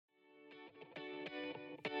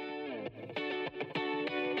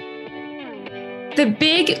The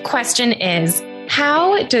big question is,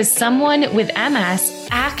 how does someone with MS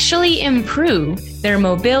actually improve their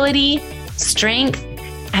mobility, strength,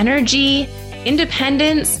 energy,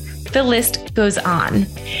 independence? The list goes on.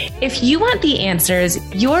 If you want the answers,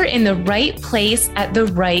 you're in the right place at the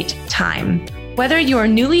right time. Whether you're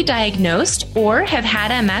newly diagnosed or have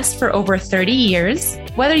had MS for over 30 years,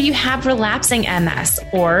 whether you have relapsing MS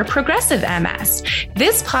or progressive MS,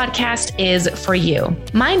 this podcast is for you.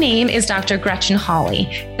 My name is Dr. Gretchen Hawley,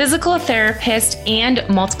 physical therapist and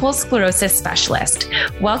multiple sclerosis specialist.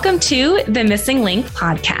 Welcome to the Missing Link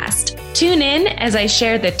podcast. Tune in as I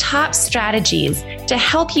share the top strategies to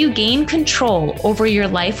help you gain control over your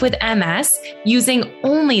life with MS using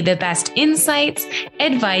only the best insights,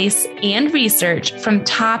 advice, and research from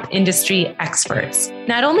top industry experts.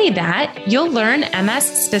 Not only that, you'll learn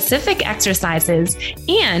MS-specific exercises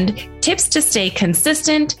and tips to stay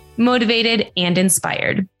consistent, motivated, and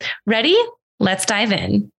inspired. Ready? Let's dive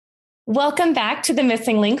in. Welcome back to the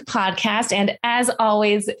Missing Link podcast. And as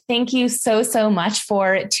always, thank you so much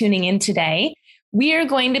for tuning in today. We are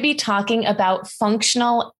going to be talking about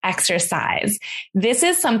functional exercise. This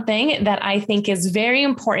is something that I think is very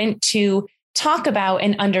important to talk about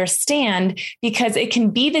and understand because it can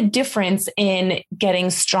be the difference in getting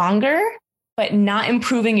stronger, but not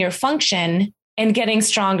improving your function, and getting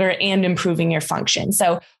stronger and improving your function.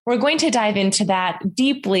 So we're going to dive into that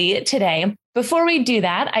deeply today. Before we do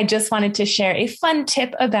that, I just wanted to share a fun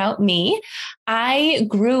tip about me. I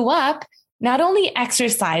grew up not only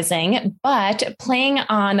exercising, but playing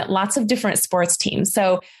on lots of different sports teams.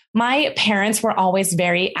 So my parents were always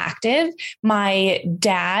very active. My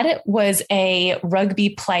dad was a rugby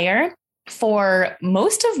player for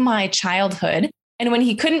most of my childhood. And when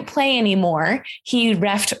he couldn't play anymore, he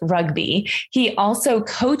reffed rugby. He also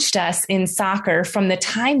coached us in soccer from the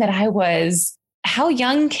time that I was, how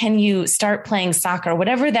young can you start playing soccer?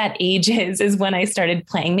 Whatever that age is when I started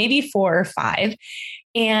playing, maybe 4 or 5.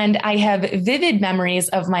 And I have vivid memories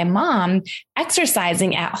of my mom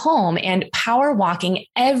exercising at home and power walking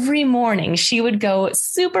every morning. She would go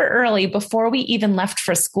super early before we even left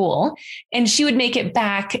for school, and she would make it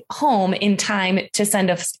back home in time to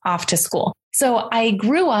send us off to school. So I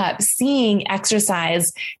grew up seeing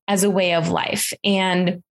exercise as a way of life.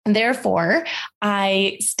 And therefore,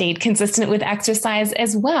 I stayed consistent with exercise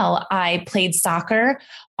as well. I played soccer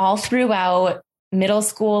all throughout middle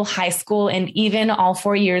school, high school, and even all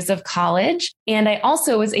 4 years of college. And I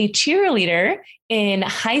also was a cheerleader in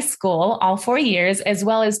high school, all 4 years, as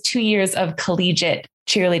well as 2 years of collegiate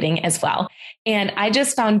cheerleading as well. And I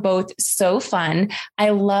just found both so fun. I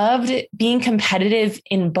loved being competitive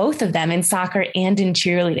in both of them, in soccer and in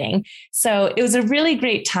cheerleading. So it was a really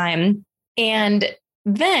great time. And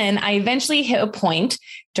then I eventually hit a point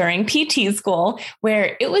during PT school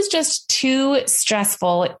where it was just too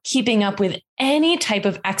stressful keeping up with any type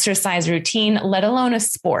of exercise routine, let alone a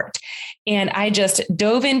sport. And I just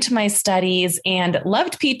dove into my studies and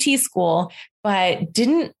loved PT school, but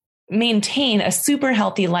didn't maintain a super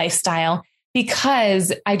healthy lifestyle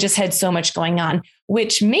because I just had so much going on,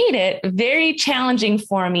 which made it very challenging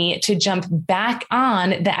for me to jump back on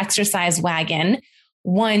the exercise wagon.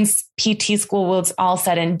 Once PT school was all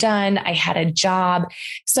said and done, I had a job.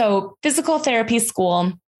 So physical therapy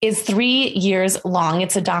school is 3 years long.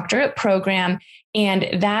 It's a doctorate program,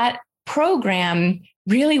 and that program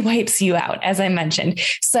really wipes you out, as I mentioned.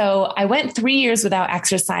 So I went 3 years without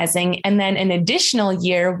exercising, and then an additional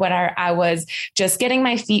year where I was just getting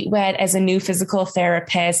my feet wet as a new physical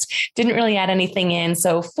therapist, didn't really add anything in.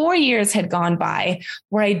 So 4 years had gone by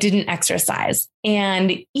where I didn't exercise.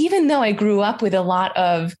 And even though I grew up with a lot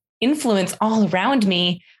of influence all around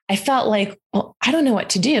me, I felt like, well, I don't know what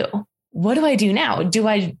to do. What do I do now? Do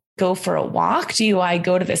I go for a walk? Do I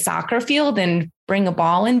go to the soccer field and bring a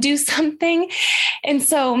ball and do something? And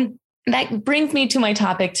so that brings me to my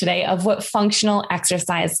topic today of what functional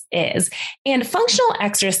exercise is. And functional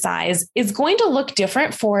exercise is going to look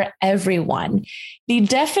different for everyone. The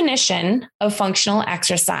definition of functional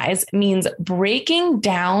exercise means breaking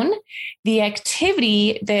down the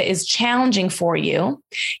activity that is challenging for you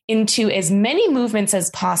into as many movements as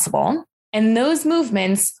possible. And those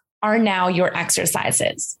movements are now your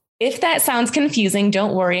exercises. If that sounds confusing,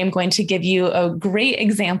 don't worry. I'm going to give you a great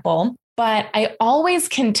example. But I always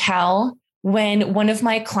can tell when one of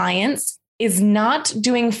my clients is not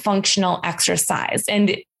doing functional exercise.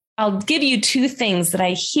 And I'll give you 2 things that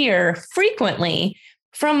I hear frequently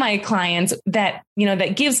from my clients that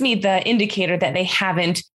gives me the indicator that they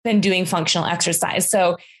haven't been doing functional exercise.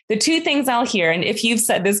 So the 2 things I'll hear, and if you've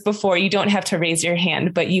said this before, you don't have to raise your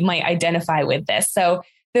hand, but you might identify with this. So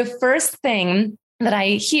the first thing that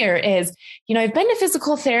I hear is, I've been to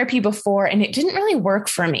physical therapy before and it didn't really work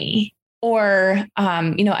for me. Or,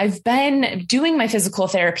 I've been doing my physical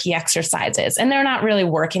therapy exercises and they're not really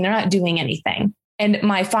working. They're not doing anything. And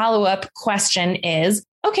my follow-up question is,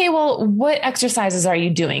 okay, well, what exercises are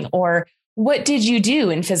you doing? Or what did you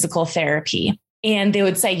do in physical therapy? And they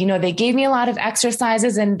would say, they gave me a lot of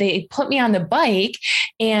exercises and they put me on the bike.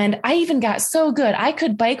 And I even got so good. I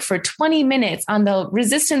could bike for 20 minutes on the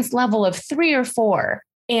resistance level of 3 or 4.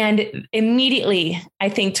 And immediately I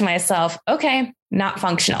think to myself, okay, not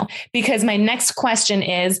functional. Because my next question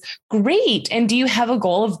is, great. And do you have a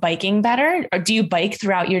goal of biking better? Or do you bike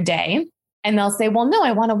throughout your day? And they'll say, well, no,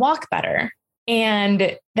 I want to walk better.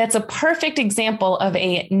 And that's a perfect example of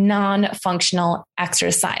a non-functional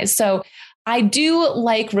exercise. So I do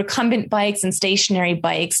like recumbent bikes and stationary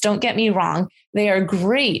bikes. Don't get me wrong. They are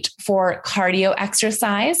great for cardio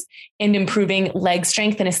exercise and improving leg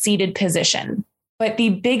strength in a seated position. But the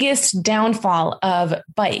biggest downfall of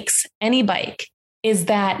bikes, any bike, is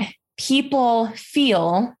that people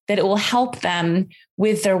feel that it will help them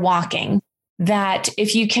with their walking. That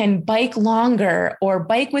if you can bike longer or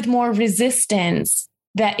bike with more resistance,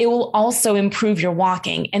 that it will also improve your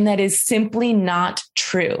walking. And that is simply not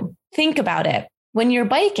true. Think about it. When you're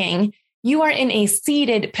biking, you are in a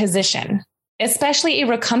seated position, especially a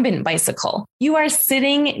recumbent bicycle. You are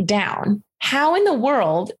sitting down. How in the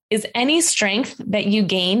world is any strength that you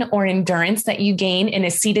gain or endurance that you gain in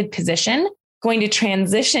a seated position going to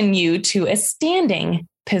transition you to a standing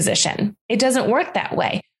position? It doesn't work that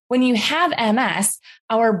way. When you have MS,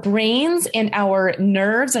 our brains and our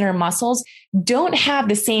nerves and our muscles don't have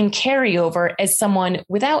the same carryover as someone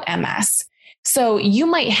without MS. So you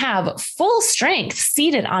might have full strength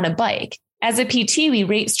seated on a bike. As a PT, we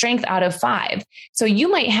rate strength out of 5. So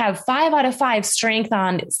you might have 5 out of 5 strength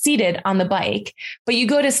on seated on the bike, but you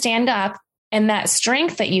go to stand up and that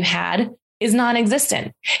strength that you had is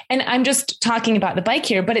non-existent. And I'm just talking about the bike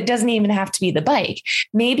here, but it doesn't even have to be the bike.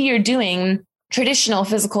 Maybe you're doing traditional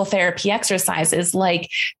physical therapy exercises like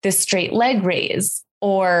the straight leg raise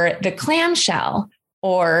or the clamshell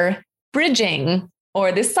or bridging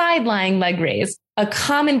or the side lying leg raise. A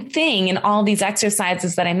common thing in all these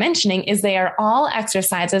exercises that I'm mentioning is they are all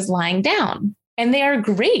exercises lying down. And they are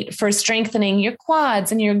great for strengthening your quads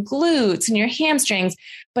and your glutes and your hamstrings.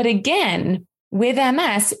 But again, with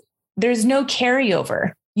MS, there's no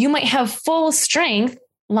carryover. You might have full strength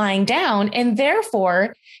lying down, and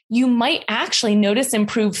therefore you might actually notice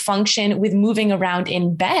improved function with moving around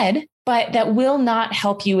in bed, but that will not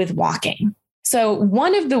help you with walking. So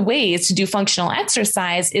one of the ways to do functional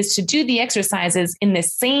exercise is to do the exercises in the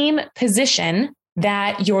same position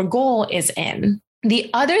that your goal is in. The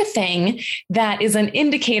other thing that is an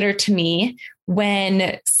indicator to me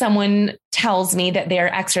when someone tells me that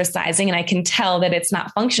they're exercising and I can tell that it's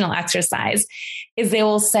not functional exercise is they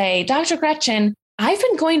will say, Dr. Gretchen, I've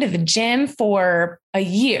been going to the gym for a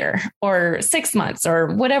year or 6 months or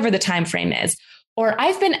whatever the time frame is, or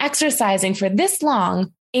I've been exercising for this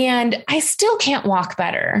long and I still can't walk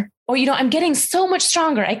better. Or, I'm getting so much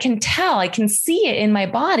stronger. I can tell, I can see it in my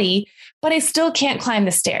body, but I still can't climb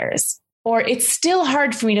the stairs. Or it's still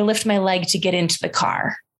hard for me to lift my leg to get into the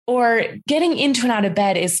car. Or getting into and out of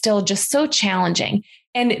bed is still just so challenging.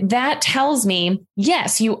 And that tells me,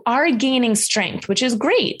 yes, you are gaining strength, which is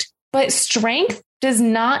great, but strength does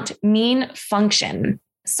not mean function.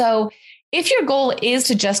 So if your goal is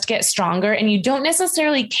to just get stronger and you don't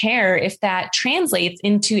necessarily care if that translates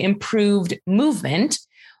into improved movement,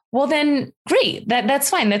 well, then great. That's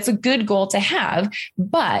fine. That's a good goal to have.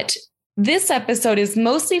 But this episode is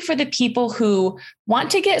mostly for the people who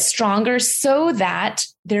want to get stronger so that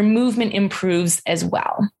their movement improves as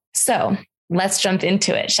well. So let's jump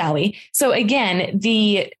into it, shall we? So again,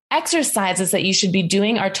 the exercises that you should be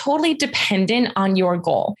doing are totally dependent on your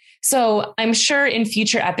goal. So I'm sure in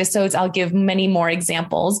future episodes, I'll give many more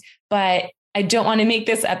examples, but I don't want to make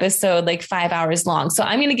this episode like 5 hours long. So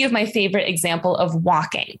I'm going to give my favorite example of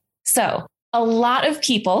walking. So a lot of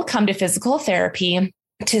people come to physical therapy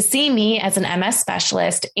to see me as an MS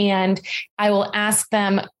specialist, and I will ask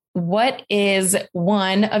them, what is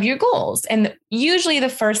one of your goals? And usually the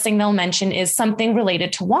first thing they'll mention is something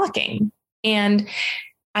related to walking. And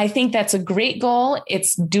I think that's a great goal.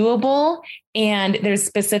 It's doable and there's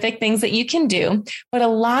specific things that you can do. But a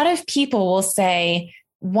lot of people will say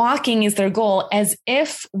walking is their goal as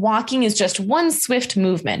if walking is just one swift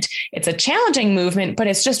movement. It's a challenging movement, but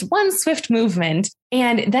it's just one swift movement.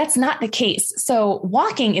 And that's not the case. So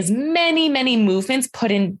walking is many, many movements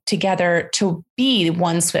put in together to be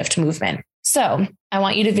one swift movement. So I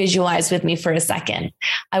want you to visualize with me for a second.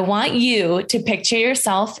 I want you to picture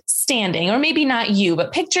yourself standing, or maybe not you,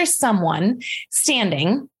 but picture someone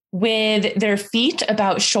standing with their feet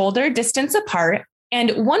about shoulder distance apart,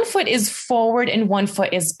 and one foot is forward and one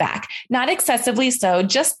foot is back. Not excessively so,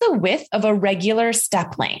 just the width of a regular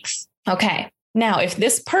step length. Okay. Now, if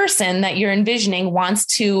this person that you're envisioning wants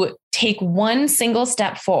to take one single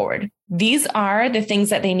step forward, these are the things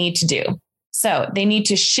that they need to do. So they need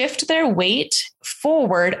to shift their weight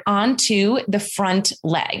forward onto the front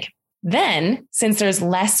leg. Then, since there's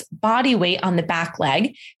less body weight on the back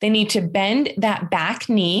leg, they need to bend that back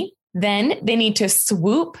knee. Then they need to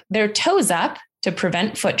swoop their toes up to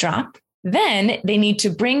prevent foot drop. Then they need to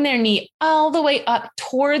bring their knee all the way up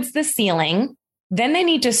towards the ceiling. Then they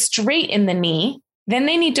need to straighten the knee. Then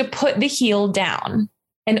they need to put the heel down.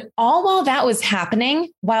 And all while that was happening,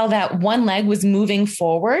 while that one leg was moving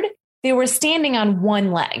forward, they were standing on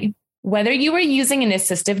one leg. Whether you were using an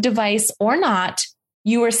assistive device or not,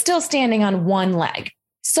 you were still standing on one leg.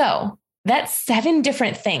 So that's 7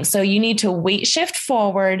 different things. So you need to weight shift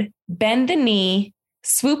forward, bend the knee,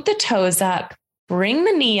 swoop the toes up, bring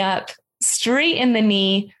the knee up, straighten the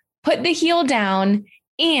knee, put the heel down,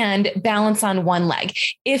 and balance on one leg.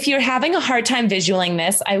 If you're having a hard time visualizing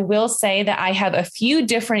this, I will say that I have a few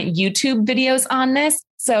different YouTube videos on this.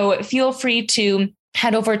 So feel free to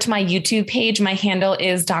head over to my YouTube page. My handle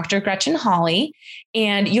is Dr. Gretchen Hawley,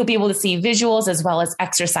 and you'll be able to see visuals as well as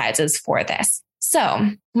exercises for this.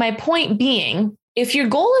 So my point being, if your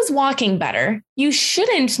goal is walking better, you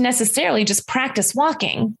shouldn't necessarily just practice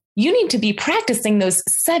walking. You need to be practicing those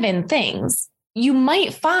 7 things. You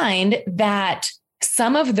might find that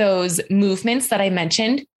some of those movements that I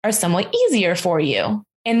mentioned are somewhat easier for you,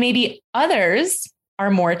 and maybe others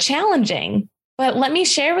are more challenging. But let me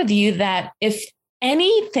share with you that if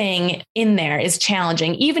anything in there is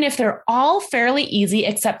challenging, even if they're all fairly easy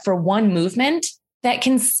except for one movement, that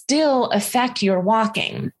can still affect your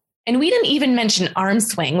walking. And we didn't even mention arm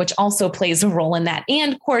swing, which also plays a role in that,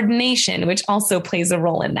 and coordination, which also plays a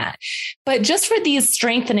role in that. But just for these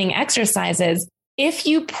strengthening exercises, if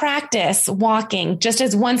you practice walking just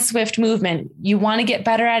as one swift movement, you want to get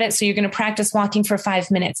better at it, so you're going to practice walking for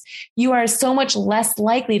 5 minutes, you are so much less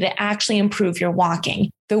likely to actually improve your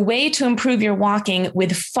walking. The way to improve your walking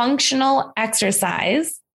with functional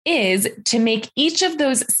exercise is to make each of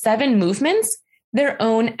those 7 movements their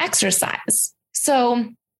own exercise. So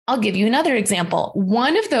I'll give you another example.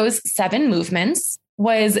 One of those 7 movements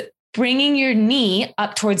was bringing your knee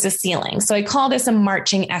up towards the ceiling. So I call this a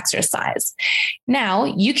marching exercise. Now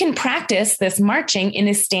you can practice this marching in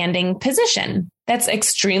a standing position. That's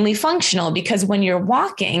extremely functional because when you're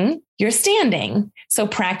walking, you're standing. So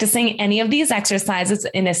practicing any of these exercises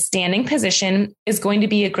in a standing position is going to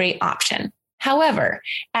be a great option. However,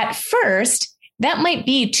 at first, that might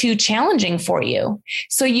be too challenging for you.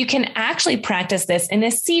 So you can actually practice this in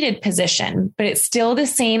a seated position, but it's still the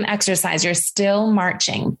same exercise. You're still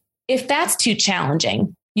marching. If that's too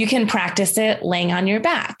challenging, you can practice it laying on your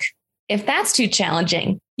back. If that's too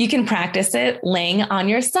challenging, you can practice it laying on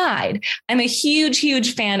your side. I'm a huge,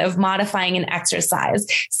 huge fan of modifying an exercise.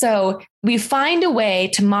 So we find a way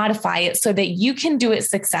to modify it so that you can do it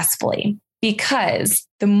successfully, because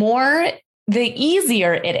the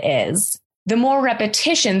easier it is, the more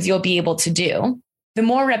repetitions you'll be able to do. The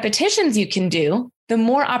more repetitions you can do, the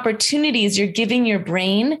more opportunities you're giving your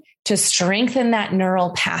brain to strengthen that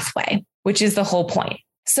neural pathway, which is the whole point.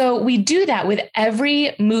 So we do that with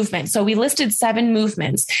every movement. So we listed 7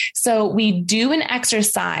 movements. So we do an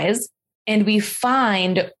exercise and we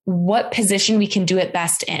find what position we can do it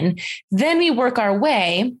best in. Then we work our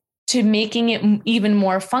way to making it even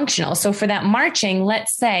more functional. So for that marching,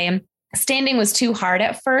 let's say standing was too hard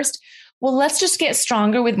at first. Well, let's just get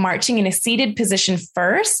stronger with marching in a seated position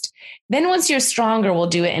first. Then once you're stronger, we'll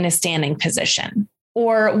do it in a standing position.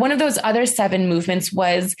 Or one of those other 7 movements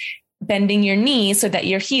was bending your knee so that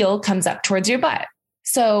your heel comes up towards your butt.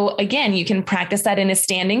 So again, you can practice that in a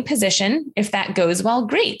standing position. If that goes well,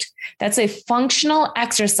 great. That's a functional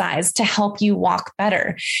exercise to help you walk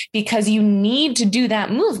better, because you need to do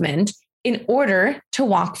that movement in order to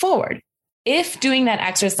walk forward. If doing that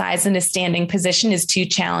exercise in a standing position is too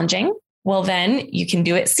challenging, well, then you can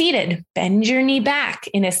do it seated. Bend your knee back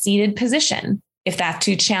in a seated position. If that's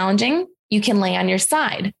too challenging, you can lay on your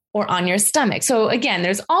side or on your stomach. So again,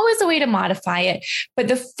 there's always a way to modify it. But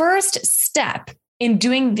the first step in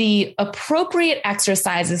doing the appropriate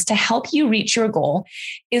exercises to help you reach your goal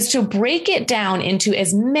is to break it down into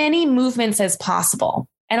as many movements as possible.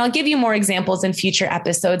 And I'll give you more examples in future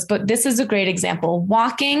episodes, but this is a great example.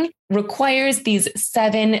 Walking requires these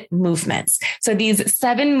 7 movements. So these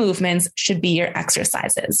 7 movements should be your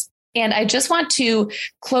exercises. And I just want to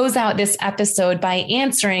close out this episode by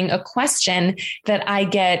answering a question that I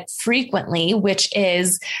get frequently, which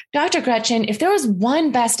is, Dr. Gretchen, if there was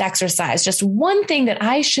one best exercise, just one thing that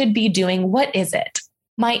I should be doing, what is it?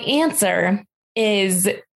 My answer is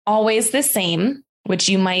always the same, which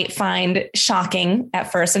you might find shocking at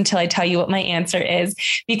first until I tell you what my answer is,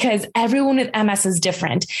 because everyone with MS is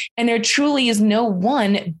different and there truly is no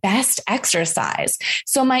one best exercise.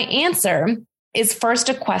 So my answer is first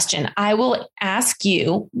a question. I will ask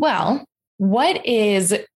you, well, what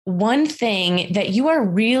is one thing that you are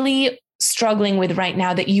really struggling with right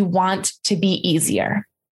now that you want to be easier?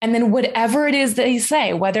 And then whatever it is they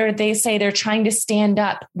say, whether they say they're trying to stand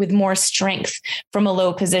up with more strength from a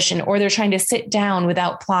low position, or they're trying to sit down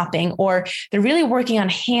without plopping, or they're really working on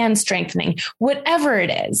hand strengthening, whatever it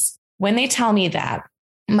is, when they tell me that,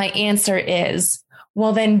 my answer is,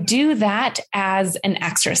 well, then do that as an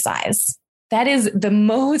exercise. That is the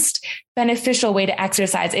most beneficial way to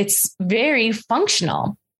exercise. It's very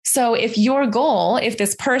functional. So if your goal, if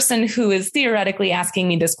this person who is theoretically asking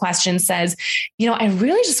me this question says, I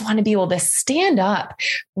really just want to be able to stand up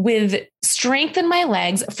with strength in my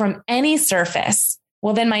legs from any surface,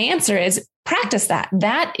 well, then my answer is practice that.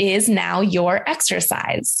 That is now your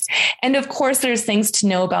exercise. And of course, there's things to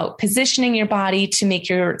know about positioning your body to make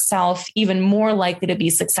yourself even more likely to be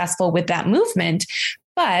successful with that movement,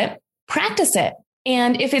 but practice it.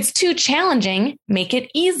 And if it's too challenging, make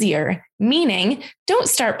it easier, meaning don't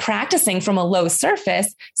start practicing from a low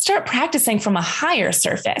surface, start practicing from a higher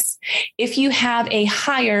surface. If you have a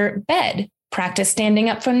higher bed, practice standing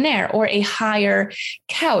up from there, or a higher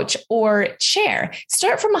couch or chair.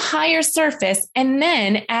 Start from a higher surface, and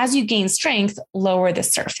then as you gain strength, lower the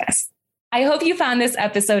surface. I hope you found this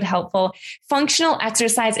episode helpful. Functional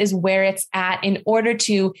exercise is where it's at in order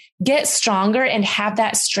to get stronger and have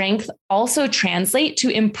that strength also translate to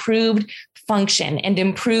improved function and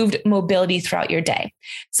improved mobility throughout your day.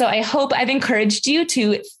 So I hope I've encouraged you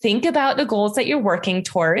to think about the goals that you're working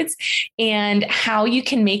towards and how you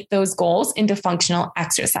can make those goals into functional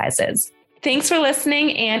exercises. Thanks for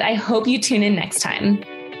listening, and I hope you tune in next time.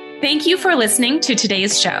 Thank you for listening to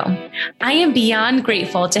today's show. I am beyond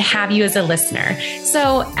grateful to have you as a listener.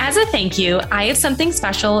 So as a thank you, I have something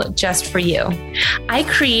special just for you. I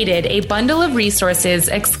created a bundle of resources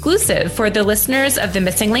exclusive for the listeners of the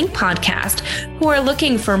Missing Link podcast who are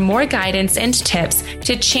looking for more guidance and tips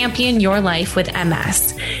to champion your life with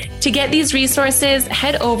MS. To get these resources,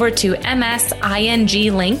 head over to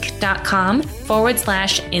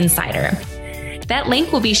msinglink.com/insider. That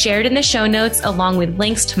link will be shared in the show notes along with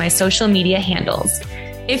links to my social media handles.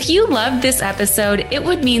 If you loved this episode, it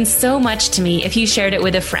would mean so much to me if you shared it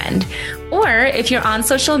with a friend. Or if you're on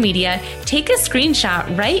social media, take a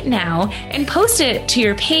screenshot right now and post it to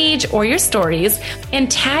your page or your stories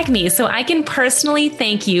and tag me so I can personally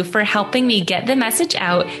thank you for helping me get the message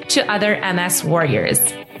out to other MS warriors.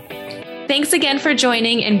 Thanks again for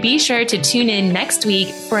joining, and be sure to tune in next week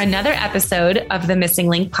for another episode of the Missing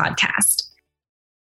Link podcast.